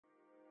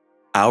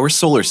Our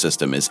solar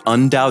system is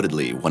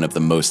undoubtedly one of the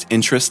most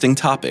interesting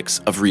topics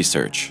of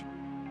research.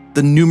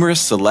 The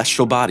numerous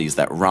celestial bodies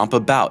that romp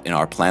about in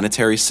our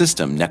planetary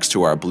system next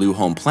to our blue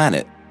home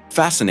planet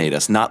fascinate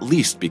us not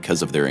least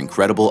because of their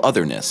incredible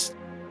otherness.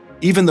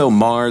 Even though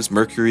Mars,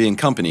 Mercury and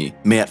Co.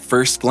 may at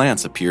first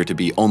glance appear to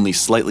be only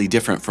slightly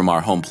different from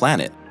our home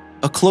planet,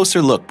 a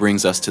closer look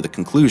brings us to the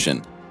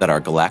conclusion that our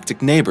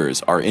galactic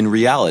neighbors are in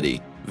reality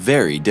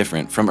very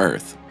different from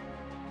Earth.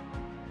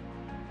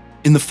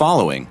 In the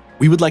following,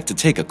 we would like to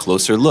take a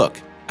closer look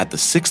at the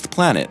sixth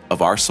planet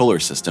of our solar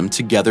system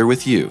together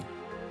with you.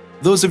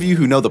 Those of you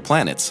who know the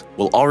planets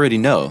will already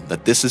know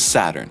that this is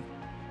Saturn.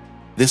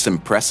 This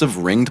impressive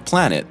ringed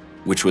planet,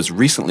 which was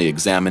recently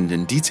examined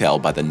in detail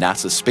by the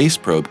NASA space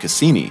probe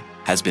Cassini,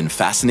 has been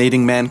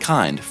fascinating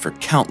mankind for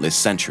countless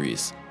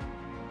centuries.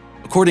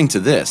 According to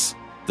this,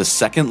 the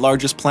second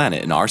largest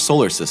planet in our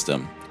solar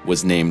system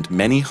was named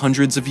many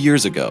hundreds of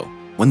years ago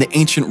when the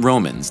ancient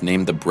Romans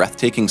named the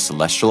breathtaking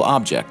celestial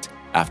object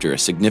after a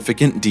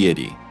significant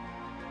deity.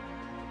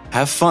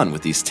 Have fun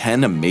with these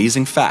 10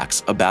 amazing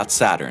facts about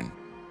Saturn.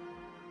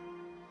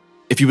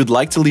 If you would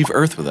like to leave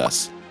Earth with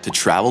us, to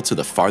travel to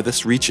the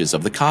farthest reaches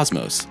of the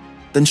cosmos,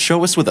 then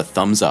show us with a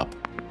thumbs up,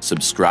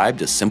 subscribe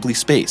to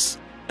SimplySpace,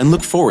 and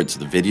look forward to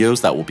the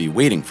videos that will be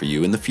waiting for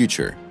you in the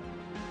future.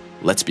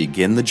 Let's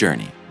begin the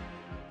journey.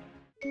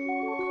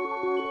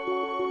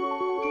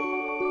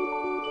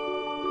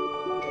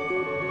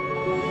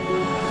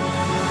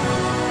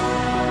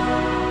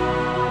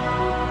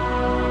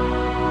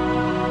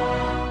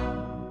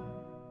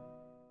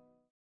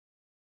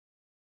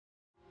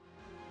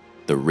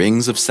 The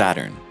rings of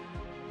Saturn.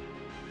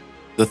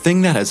 The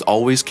thing that has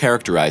always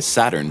characterized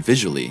Saturn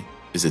visually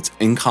is its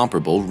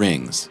incomparable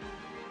rings.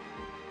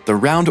 The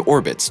round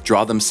orbits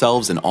draw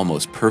themselves in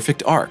almost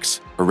perfect arcs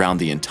around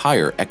the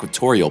entire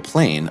equatorial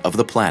plane of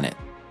the planet.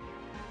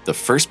 The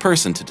first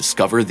person to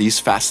discover these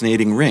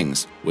fascinating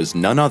rings was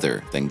none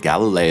other than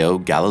Galileo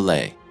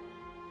Galilei.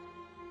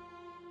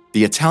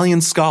 The Italian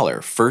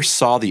scholar first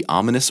saw the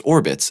ominous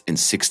orbits in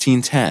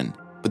 1610,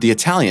 but the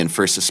Italian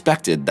first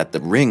suspected that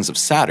the rings of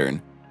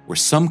Saturn were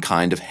some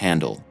kind of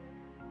handle.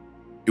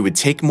 It would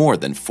take more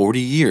than 40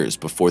 years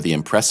before the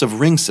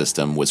impressive ring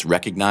system was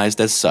recognized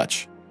as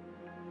such.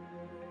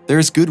 There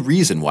is good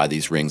reason why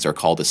these rings are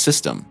called a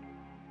system.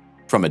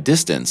 From a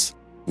distance,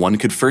 one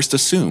could first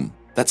assume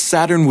that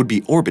Saturn would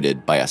be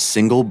orbited by a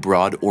single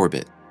broad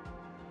orbit.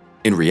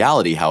 In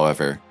reality,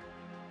 however,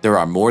 there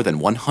are more than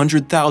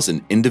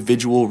 100,000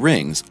 individual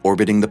rings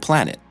orbiting the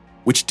planet,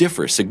 which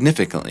differ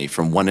significantly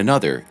from one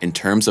another in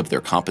terms of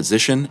their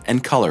composition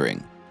and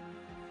coloring.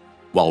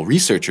 While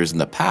researchers in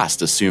the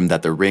past assumed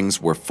that the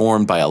rings were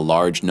formed by a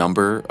large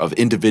number of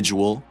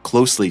individual,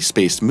 closely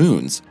spaced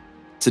moons,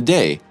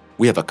 today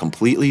we have a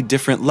completely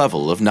different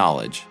level of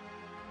knowledge.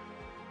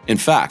 In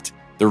fact,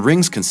 the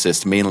rings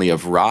consist mainly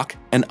of rock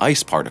and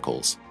ice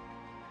particles.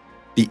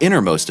 The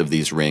innermost of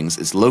these rings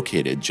is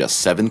located just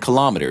 7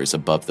 kilometers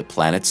above the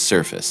planet's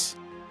surface.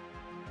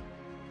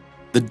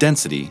 The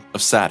density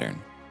of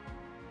Saturn.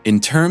 In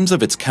terms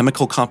of its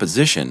chemical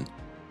composition,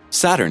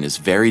 Saturn is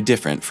very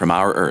different from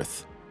our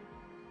Earth.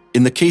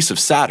 In the case of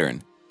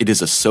Saturn, it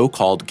is a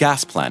so-called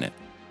gas planet,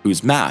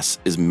 whose mass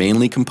is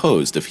mainly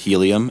composed of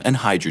helium and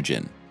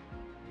hydrogen.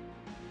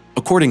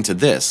 According to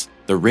this,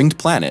 the ringed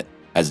planet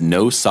has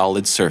no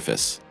solid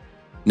surface.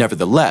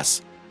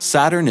 Nevertheless,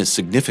 Saturn is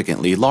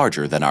significantly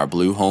larger than our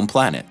blue home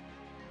planet.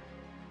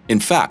 In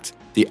fact,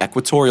 the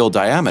equatorial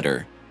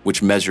diameter,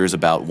 which measures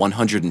about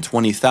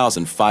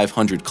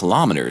 120,500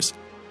 kilometers,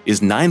 is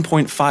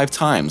 9.5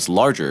 times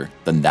larger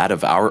than that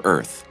of our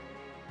Earth.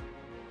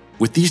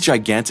 With these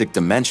gigantic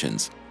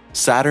dimensions,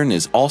 Saturn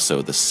is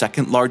also the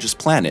second largest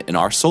planet in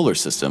our solar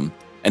system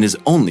and is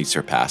only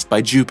surpassed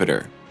by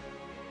Jupiter.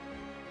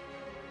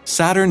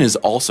 Saturn is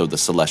also the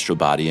celestial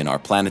body in our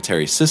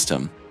planetary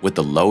system with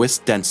the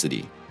lowest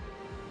density.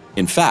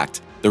 In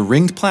fact, the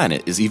ringed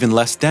planet is even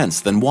less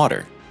dense than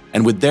water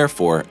and would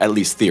therefore, at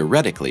least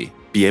theoretically,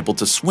 be able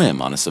to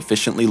swim on a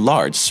sufficiently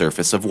large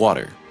surface of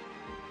water.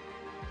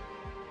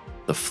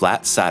 The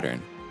flat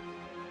Saturn.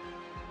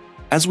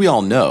 As we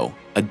all know,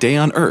 a day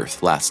on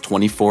Earth lasts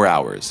 24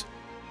 hours.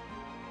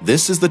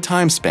 This is the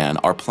time span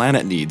our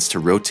planet needs to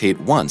rotate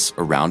once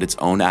around its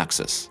own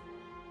axis.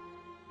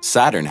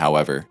 Saturn,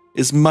 however,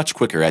 is much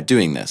quicker at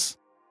doing this.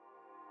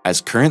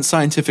 As current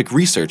scientific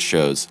research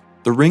shows,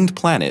 the ringed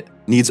planet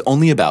needs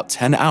only about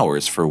 10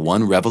 hours for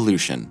one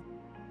revolution.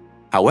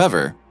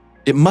 However,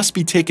 it must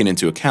be taken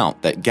into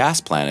account that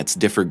gas planets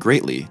differ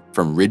greatly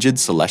from rigid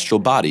celestial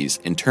bodies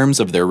in terms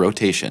of their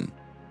rotation.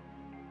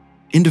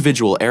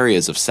 Individual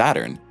areas of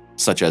Saturn,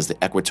 such as the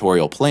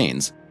equatorial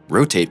plains,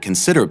 rotate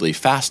considerably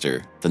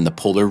faster than the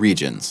polar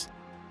regions.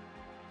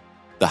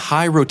 The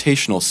high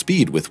rotational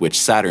speed with which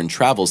Saturn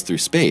travels through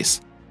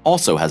space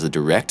also has a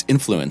direct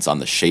influence on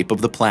the shape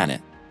of the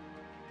planet.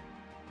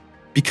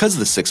 Because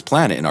the sixth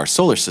planet in our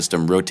solar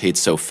system rotates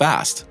so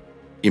fast,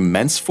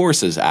 immense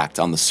forces act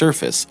on the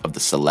surface of the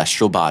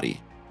celestial body.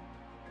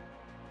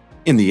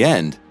 In the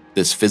end,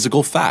 this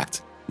physical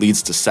fact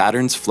leads to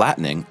Saturn's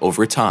flattening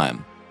over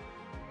time.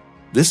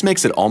 This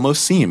makes it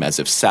almost seem as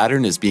if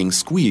Saturn is being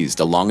squeezed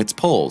along its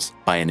poles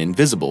by an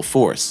invisible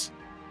force.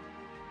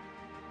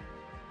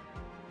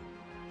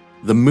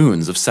 The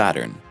moons of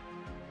Saturn.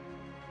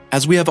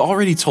 As we have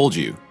already told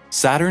you,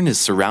 Saturn is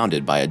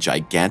surrounded by a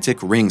gigantic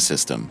ring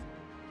system.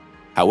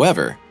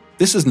 However,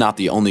 this is not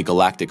the only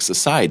galactic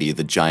society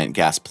the giant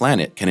gas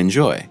planet can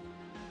enjoy.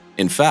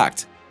 In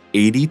fact,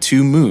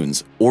 82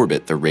 moons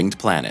orbit the ringed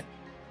planet.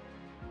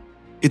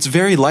 It's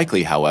very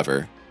likely,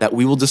 however, that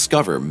we will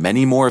discover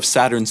many more of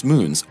Saturn's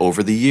moons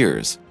over the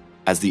years,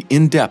 as the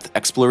in-depth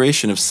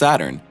exploration of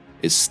Saturn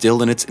is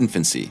still in its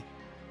infancy.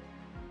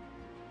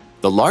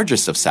 The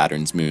largest of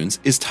Saturn's moons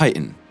is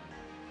Titan.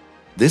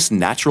 This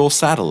natural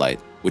satellite,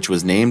 which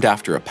was named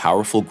after a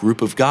powerful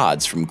group of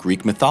gods from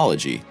Greek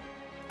mythology,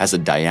 has a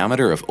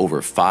diameter of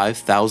over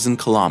 5,000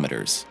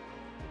 kilometers.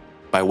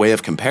 By way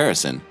of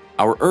comparison,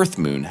 our Earth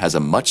moon has a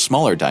much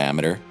smaller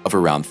diameter of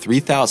around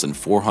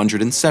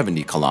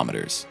 3,470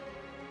 kilometers.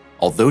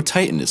 Although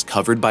Titan is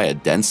covered by a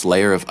dense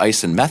layer of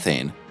ice and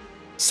methane,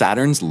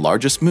 Saturn's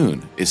largest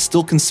moon is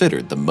still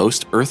considered the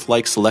most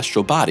Earth-like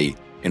celestial body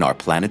in our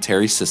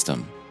planetary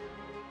system.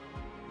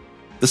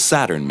 The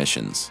Saturn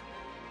missions.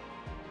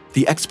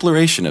 The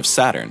exploration of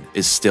Saturn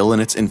is still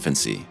in its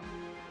infancy.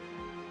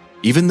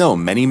 Even though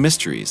many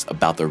mysteries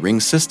about the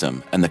ring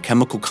system and the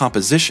chemical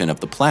composition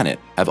of the planet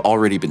have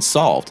already been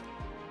solved,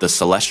 the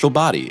celestial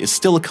body is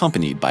still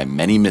accompanied by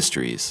many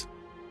mysteries.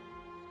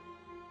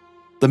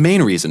 The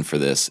main reason for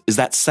this is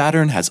that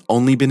Saturn has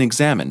only been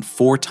examined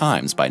 4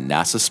 times by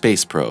NASA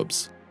space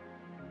probes.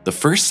 The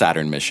first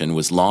Saturn mission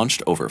was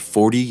launched over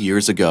 40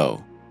 years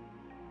ago.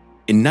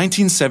 In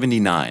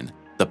 1979,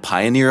 the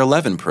Pioneer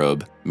 11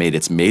 probe made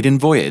its maiden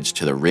voyage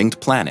to the ringed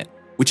planet,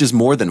 which is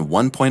more than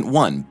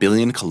 1.1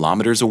 billion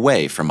kilometers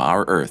away from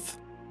our Earth.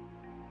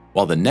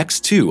 While the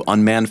next 2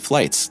 unmanned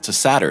flights to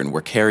Saturn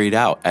were carried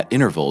out at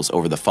intervals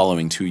over the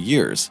following 2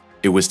 years,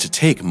 it was to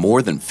take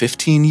more than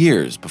 15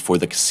 years before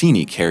the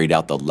Cassini carried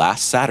out the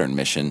last Saturn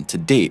mission to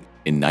date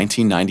in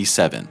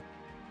 1997.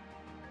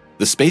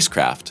 The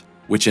spacecraft,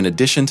 which in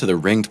addition to the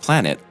ringed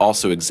planet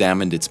also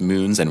examined its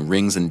moons and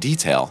rings in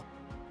detail,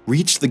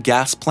 reached the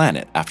gas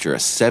planet after a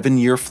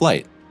 7-year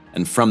flight,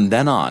 and from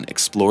then on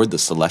explored the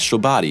celestial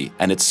body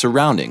and its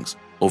surroundings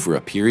over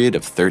a period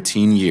of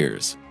 13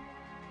 years.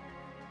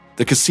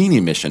 The Cassini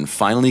mission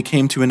finally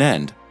came to an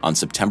end on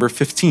September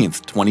 15,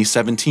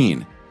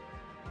 2017,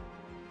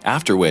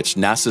 after which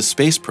NASA's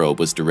space probe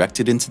was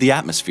directed into the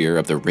atmosphere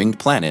of the ringed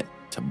planet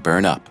to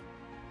burn up.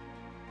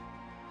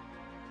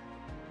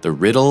 The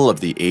riddle of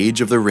the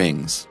age of the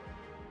rings.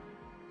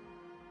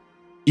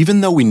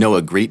 Even though we know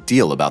a great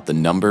deal about the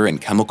number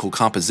and chemical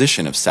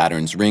composition of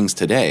Saturn's rings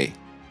today,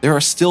 there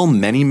are still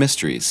many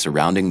mysteries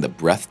surrounding the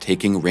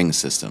breathtaking ring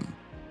system.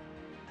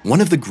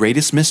 One of the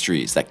greatest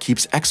mysteries that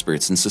keeps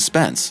experts in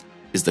suspense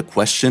is the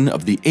question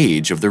of the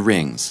age of the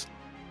rings.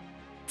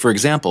 For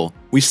example,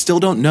 we still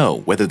don't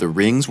know whether the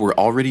rings were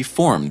already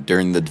formed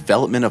during the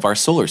development of our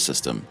solar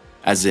system,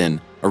 as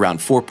in around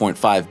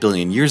 4.5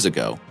 billion years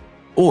ago,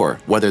 or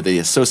whether the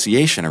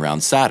association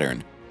around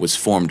Saturn was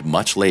formed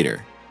much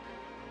later.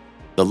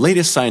 The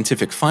latest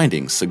scientific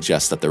findings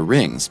suggest that the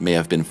rings may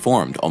have been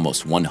formed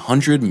almost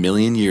 100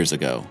 million years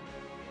ago.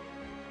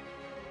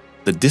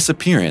 The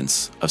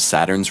disappearance of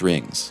Saturn's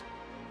rings.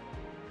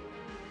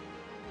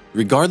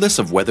 Regardless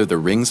of whether the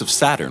rings of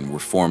Saturn were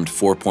formed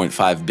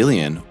 4.5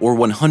 billion or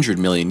 100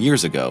 million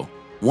years ago,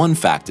 one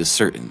fact is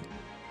certain.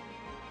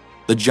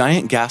 The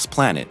giant gas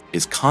planet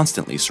is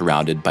constantly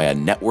surrounded by a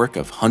network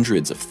of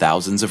hundreds of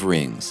thousands of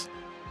rings.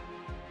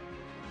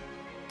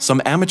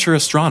 Some amateur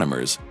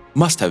astronomers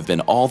must have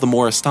been all the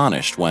more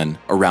astonished when,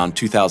 around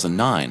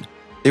 2009,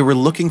 they were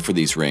looking for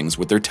these rings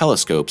with their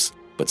telescopes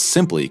but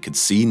simply could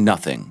see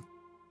nothing.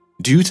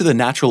 Due to the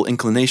natural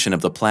inclination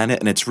of the planet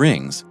and its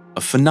rings,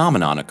 a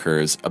phenomenon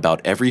occurs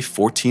about every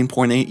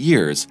 14.8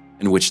 years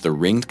in which the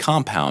ringed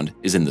compound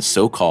is in the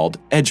so-called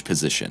edge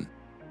position.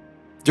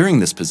 During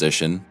this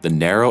position, the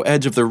narrow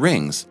edge of the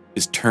rings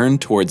is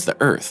turned towards the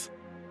Earth,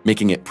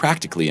 making it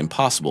practically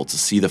impossible to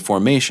see the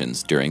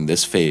formations during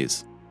this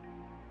phase.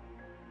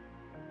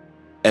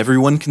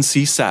 Everyone can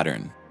see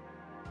Saturn.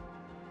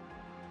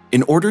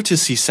 In order to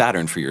see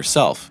Saturn for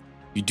yourself,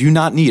 you do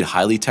not need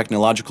highly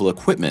technological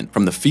equipment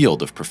from the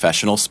field of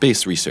professional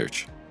space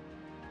research.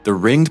 The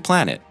ringed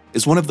planet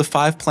is one of the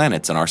 5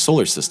 planets in our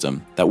solar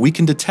system that we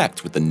can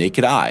detect with the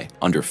naked eye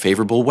under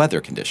favorable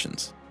weather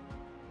conditions.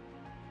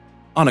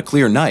 On a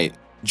clear night,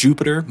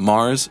 Jupiter,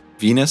 Mars,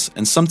 Venus,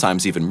 and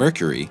sometimes even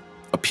Mercury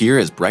appear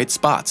as bright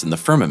spots in the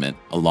firmament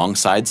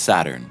alongside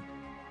Saturn.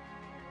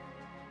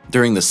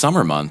 During the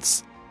summer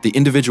months, the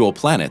individual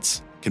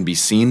planets can be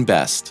seen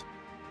best.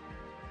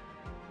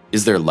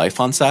 Is there life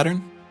on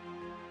Saturn?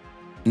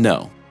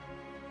 No.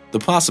 The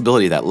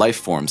possibility that life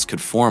forms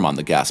could form on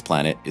the gas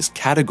planet is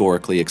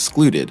categorically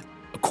excluded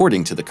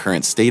according to the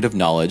current state of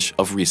knowledge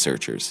of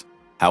researchers.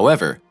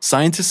 However,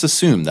 scientists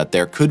assume that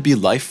there could be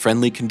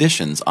life-friendly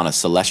conditions on a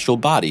celestial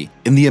body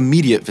in the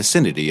immediate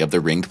vicinity of the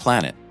ringed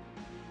planet.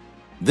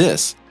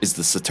 This is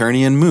the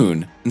Saturnian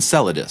moon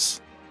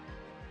Enceladus.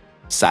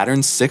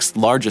 Saturn's sixth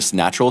largest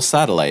natural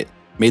satellite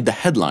made the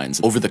headlines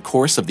over the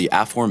course of the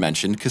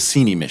aforementioned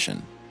Cassini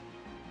mission.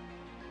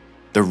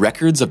 The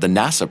records of the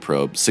NASA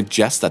probe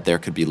suggest that there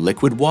could be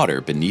liquid water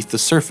beneath the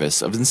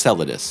surface of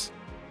Enceladus.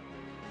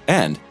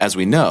 And, as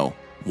we know,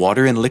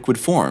 water in liquid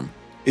form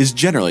is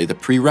generally the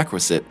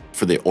prerequisite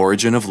for the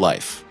origin of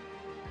life.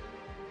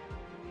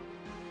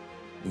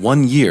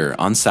 1 year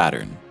on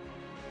Saturn.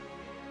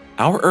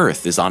 Our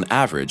Earth is on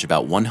average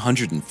about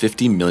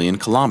 150 million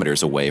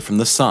kilometers away from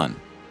the Sun.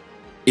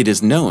 It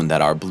is known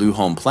that our blue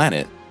home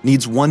planet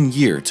needs 1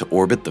 year to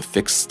orbit the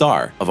fixed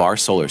star of our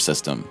solar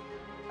system.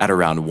 At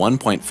around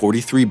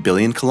 1.43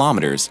 billion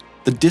kilometers,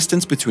 the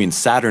distance between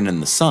Saturn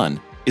and the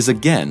Sun is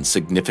again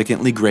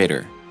significantly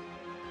greater.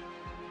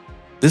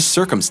 This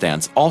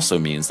circumstance also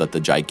means that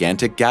the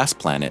gigantic gas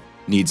planet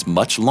needs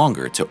much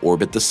longer to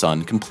orbit the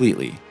Sun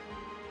completely.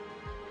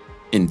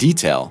 In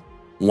detail,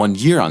 1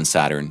 year on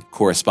Saturn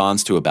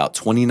corresponds to about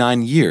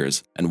 29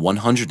 years and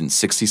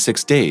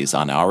 166 days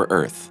on our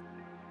Earth.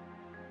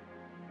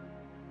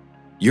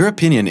 Your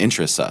opinion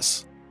interests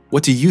us.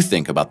 What do you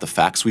think about the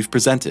facts we've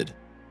presented?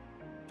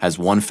 Has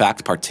one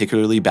fact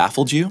particularly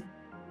baffled you?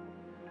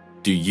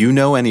 Do you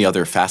know any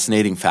other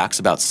fascinating facts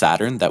about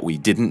Saturn that we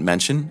didn't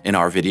mention in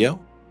our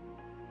video?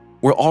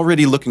 We're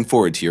already looking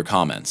forward to your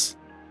comments.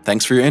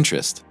 Thanks for your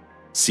interest.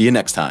 See you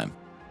next time.